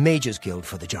Ariari at the Mages Guild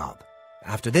for the job.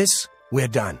 After this, we're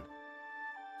done.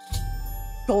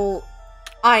 Well,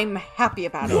 I'm happy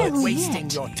about You're it. wasting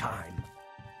your time.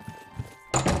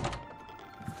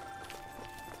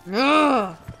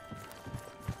 Ugh.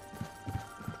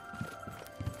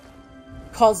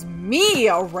 Calls me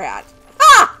a rat.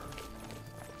 Ah!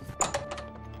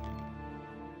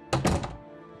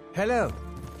 Hello.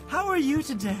 How are you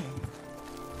today?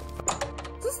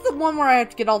 This is the one where I have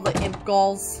to get all the imp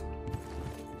galls.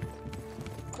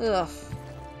 Ugh.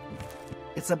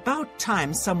 It's about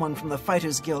time someone from the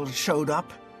Fighters Guild showed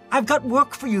up. I've got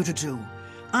work for you to do.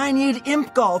 I need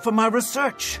imp gall for my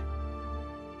research.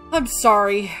 I'm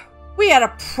sorry. We had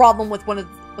a problem with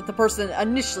what the person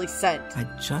initially sent. I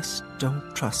just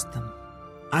don't trust them.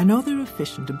 I know they're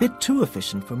efficient, a bit too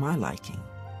efficient for my liking.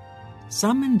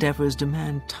 Some endeavors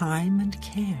demand time and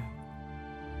care.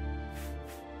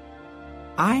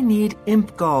 I need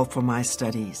imp gall for my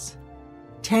studies.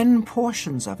 10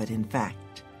 portions of it, in fact.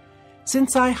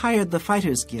 Since I hired the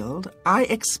Fighters Guild, I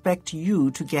expect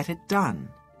you to get it done.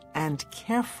 And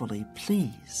carefully,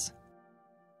 please.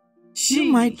 You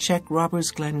might check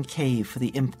Robber's Glen Cave for the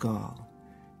imp gall.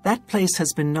 That place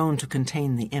has been known to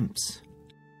contain the imps.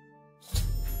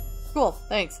 Cool,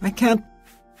 thanks. I can't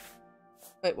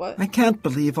Wait, what? I can't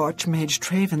believe Archmage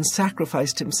Traven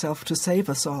sacrificed himself to save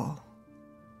us all.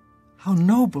 How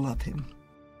noble of him.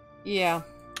 Yeah.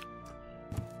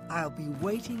 I'll be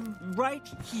waiting right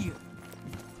here.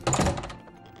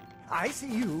 I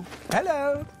see you.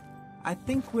 Hello. I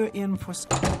think we're in for...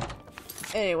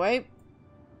 Anyway.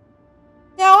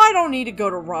 Now, I don't need to go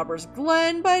to Robber's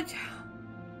Glen, but...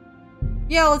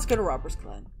 yeah, let's go to Robber's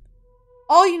Glen.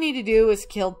 All you need to do is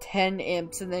kill 10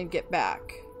 imps and then get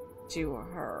back to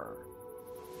her.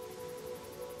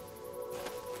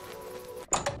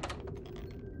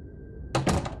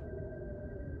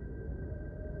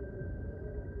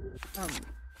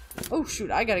 Oh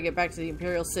shoot, I gotta get back to the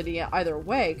Imperial City either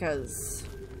way, because...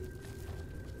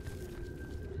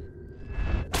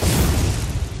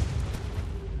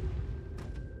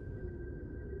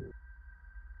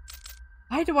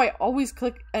 why do I always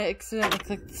accidentally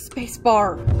click the space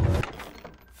bar?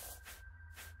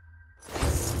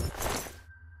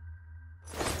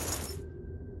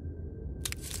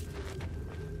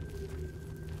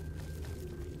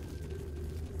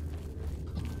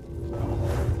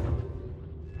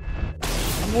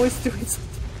 I'm always doing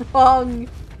something wrong.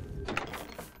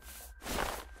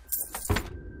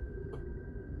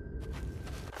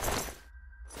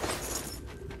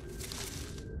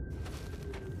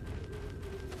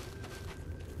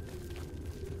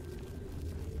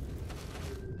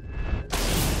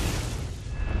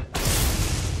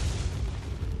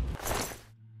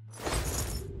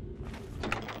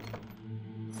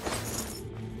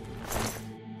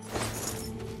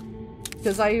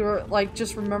 because I like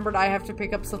just remembered I have to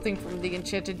pick up something from the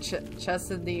enchanted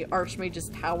chest in the Archmage's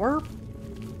tower.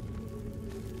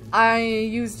 I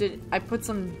used it. I put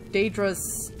some Daedra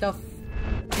stuff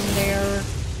in there.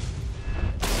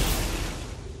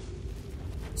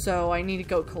 So I need to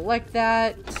go collect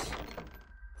that.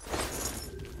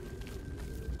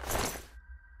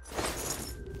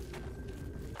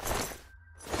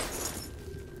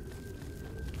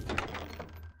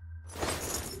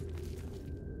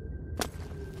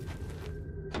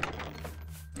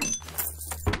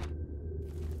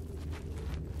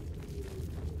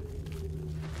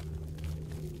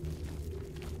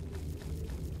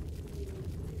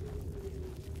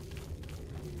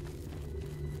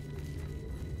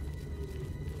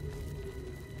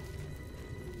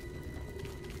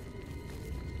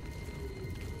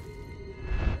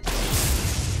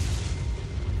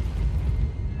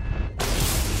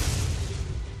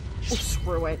 Oh,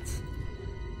 screw it.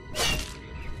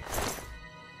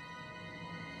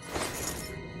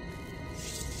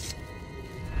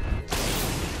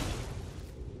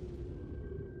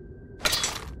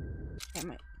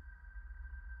 Damn it.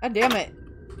 God damn it.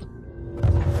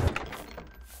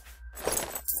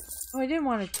 Oh, I didn't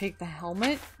want to take the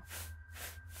helmet.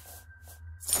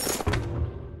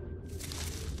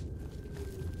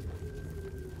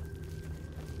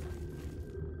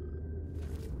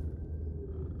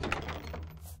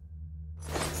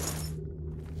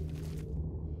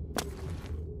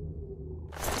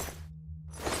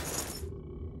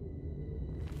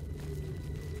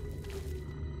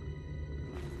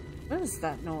 What is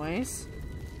that noise?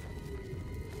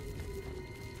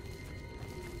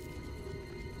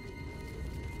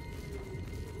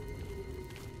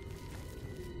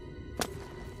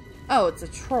 Oh, it's a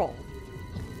troll.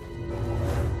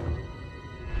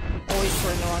 Always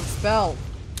throwing the wrong spell.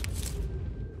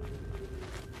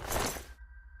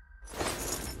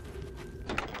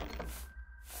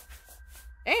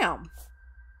 Damn.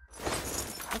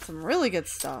 That's some really good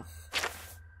stuff.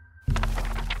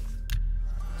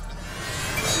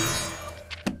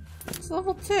 It's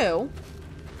level 2.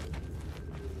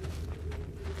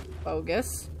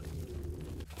 Bogus.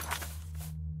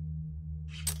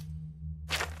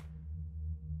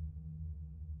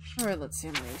 Alright, let's see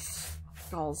how many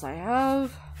skulls I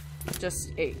have.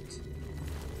 Just 8.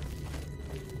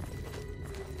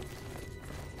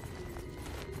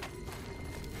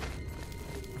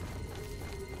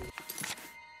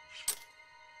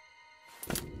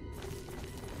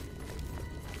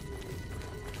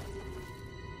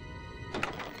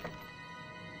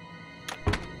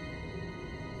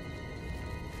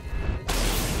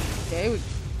 Okay,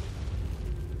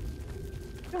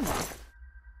 come on.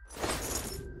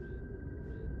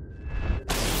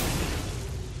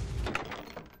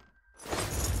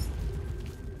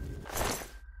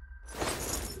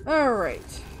 All right.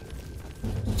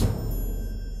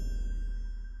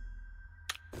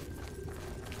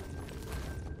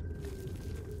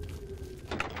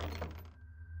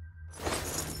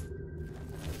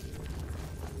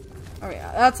 Oh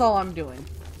yeah, that's all I'm doing.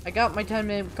 I got my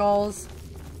 10-minute calls.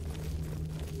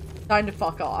 Time to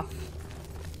fuck off.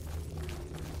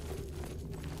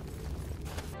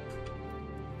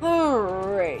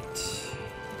 Alright.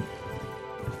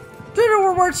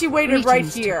 Dinner where she waited right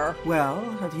here. Well,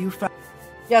 have you found...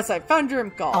 Yes, I found your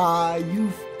imp gall.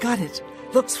 You've got it.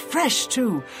 Looks fresh,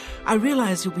 too. I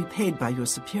realize you'll be paid by your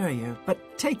superior,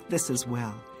 but take this as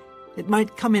well. It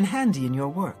might come in handy in your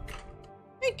work.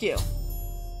 Thank you.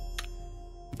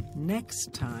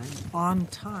 Next time, on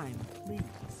time, please.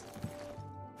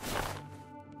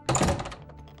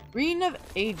 Green of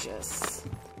Aegis.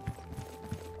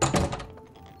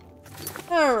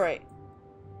 Alright.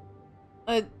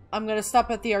 I'm gonna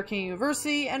stop at the Arcane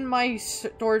University and my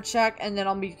storage shack, and then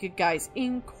I'll meet you guys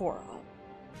in Coral.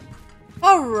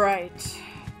 Alright.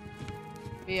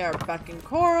 We are back in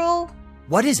Coral.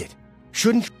 What is it?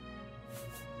 Shouldn't...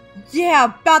 Yeah,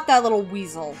 about that little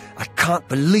weasel. I can't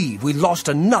believe we lost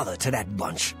another to that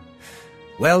bunch.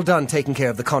 Well done taking care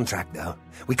of the contract, though.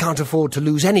 We can't afford to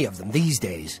lose any of them these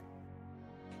days.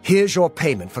 Here's your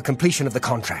payment for completion of the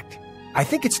contract. I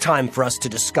think it's time for us to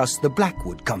discuss the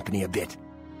Blackwood Company a bit.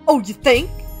 Oh, you think?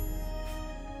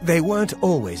 They weren't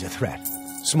always a threat.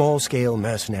 Small-scale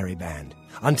mercenary band.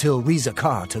 Until Riza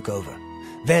Kar took over.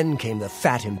 Then came the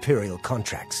fat Imperial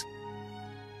contracts.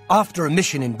 After a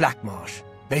mission in Blackmarsh,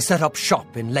 they set up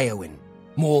shop in Leowin.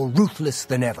 More ruthless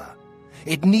than ever.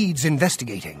 It needs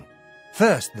investigating.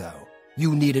 First, though,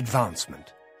 you need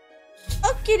advancement.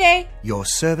 Okay. Your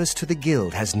service to the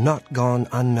guild has not gone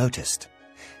unnoticed.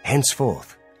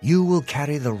 Henceforth, you will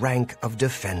carry the rank of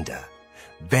Defender.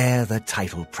 Bear the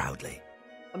title proudly.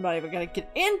 I'm not even gonna get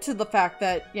into the fact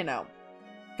that, you know,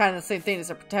 kind of the same thing as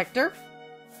a protector.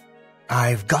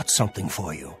 I've got something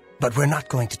for you, but we're not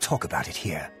going to talk about it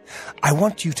here. I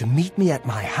want you to meet me at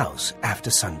my house after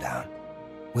sundown.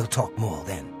 We'll talk more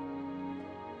then.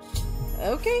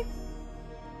 Okay.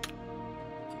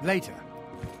 Later.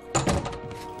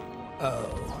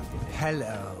 Oh,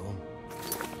 hello.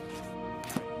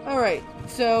 Alright,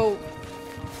 so...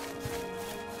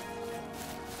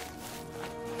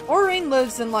 Aurine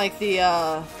lives in, like,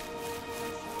 the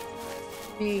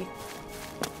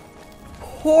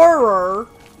horror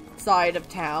side of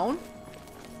town.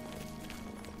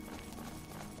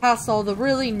 Past all the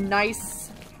really nice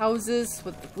houses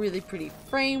with really pretty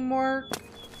framework.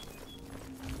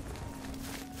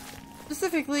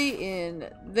 Specifically in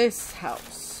this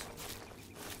house.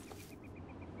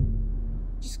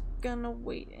 Just gonna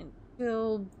wait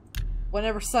until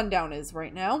whenever sundown is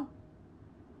right now.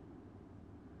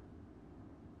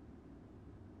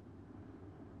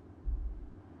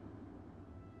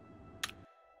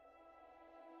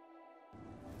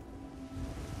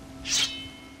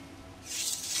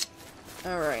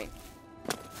 Alright.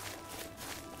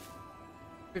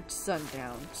 It's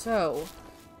sundown. So,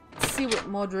 let's see what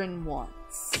Modron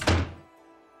wants.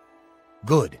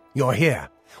 Good, you're here.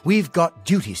 We've got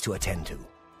duties to attend to.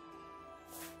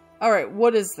 Alright,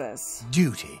 what is this?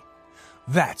 Duty.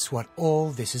 That's what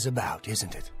all this is about,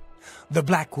 isn't it? The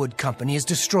Blackwood Company is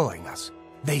destroying us.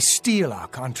 They steal our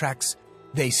contracts.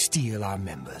 They steal our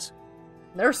members.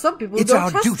 There are some people who It's don't our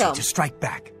trust duty them. to strike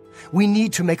back. We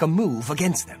need to make a move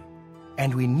against them.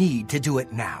 And we need to do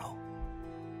it now.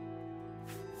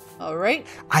 Alright.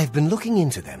 I've been looking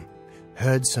into them,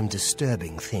 heard some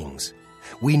disturbing things.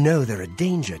 We know they're a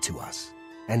danger to us,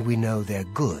 and we know they're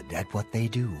good at what they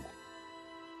do.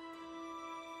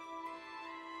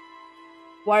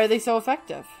 Why are they so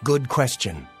effective? Good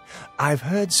question. I've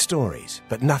heard stories,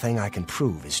 but nothing I can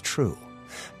prove is true.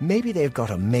 Maybe they've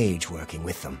got a mage working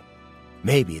with them.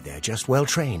 Maybe they're just well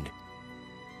trained.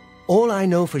 All I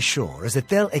know for sure is that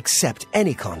they'll accept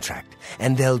any contract,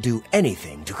 and they'll do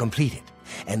anything to complete it.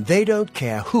 And they don't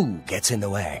care who gets in the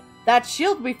way. That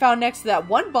shield we found next to that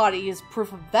one body is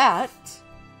proof of that.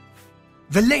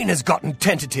 Velena's gotten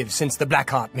tentative since the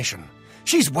Blackheart mission.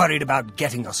 She's worried about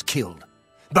getting us killed.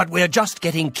 But we're just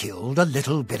getting killed a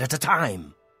little bit at a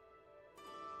time.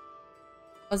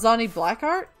 Azani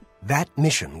Blackheart? That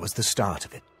mission was the start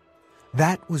of it.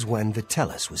 That was when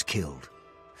Vitellis was killed.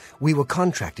 We were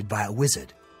contracted by a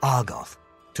wizard, Argoth,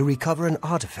 to recover an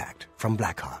artifact from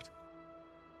Blackheart.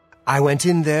 I went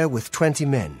in there with 20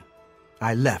 men.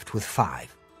 I left with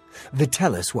 5.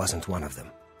 Vitellis wasn't one of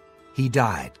them. He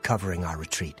died covering our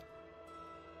retreat.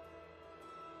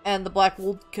 And the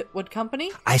Blackwood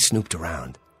Company? I snooped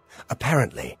around.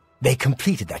 Apparently, they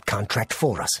completed that contract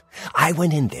for us. I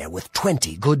went in there with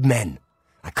 20 good men.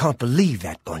 I can't believe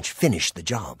that bunch finished the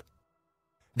job.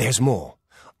 There's more.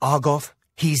 Argoth,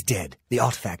 he's dead. The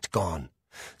artifact gone.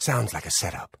 Sounds like a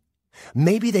setup.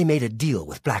 Maybe they made a deal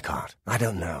with Blackheart. I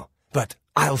don't know. But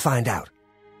I'll find out.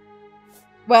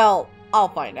 Well, I'll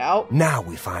find out. Now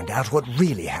we find out what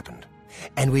really happened.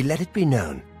 And we let it be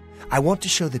known. I want to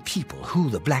show the people who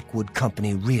the Blackwood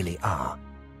Company really are.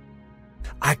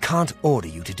 I can't order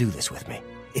you to do this with me.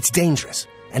 It's dangerous,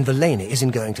 and Velena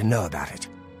isn't going to know about it.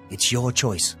 It's your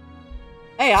choice.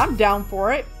 Hey, I'm down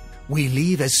for it. We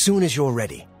leave as soon as you're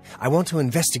ready. I want to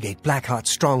investigate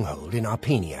Blackheart's stronghold in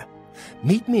Arpenia.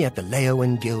 Meet me at the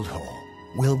Leowen Guild Hall.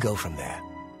 We'll go from there.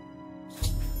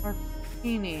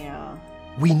 Arpenia.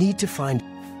 We need to find...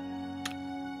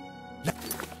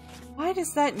 Why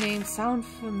does that name sound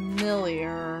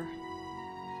familiar?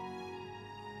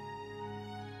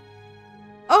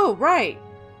 Oh, right.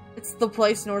 It's the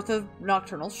place north of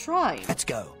Nocturnal Shrine. Let's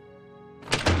go.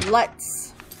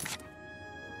 Let's.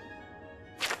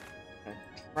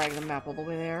 Drag the map all the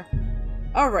way there.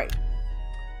 Alright.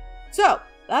 So,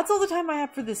 that's all the time I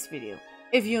have for this video.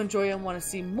 If you enjoy and want to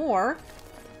see more,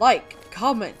 like,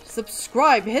 comment,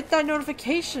 subscribe, hit that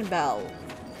notification bell.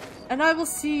 And I will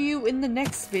see you in the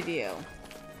next video.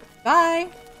 Bye!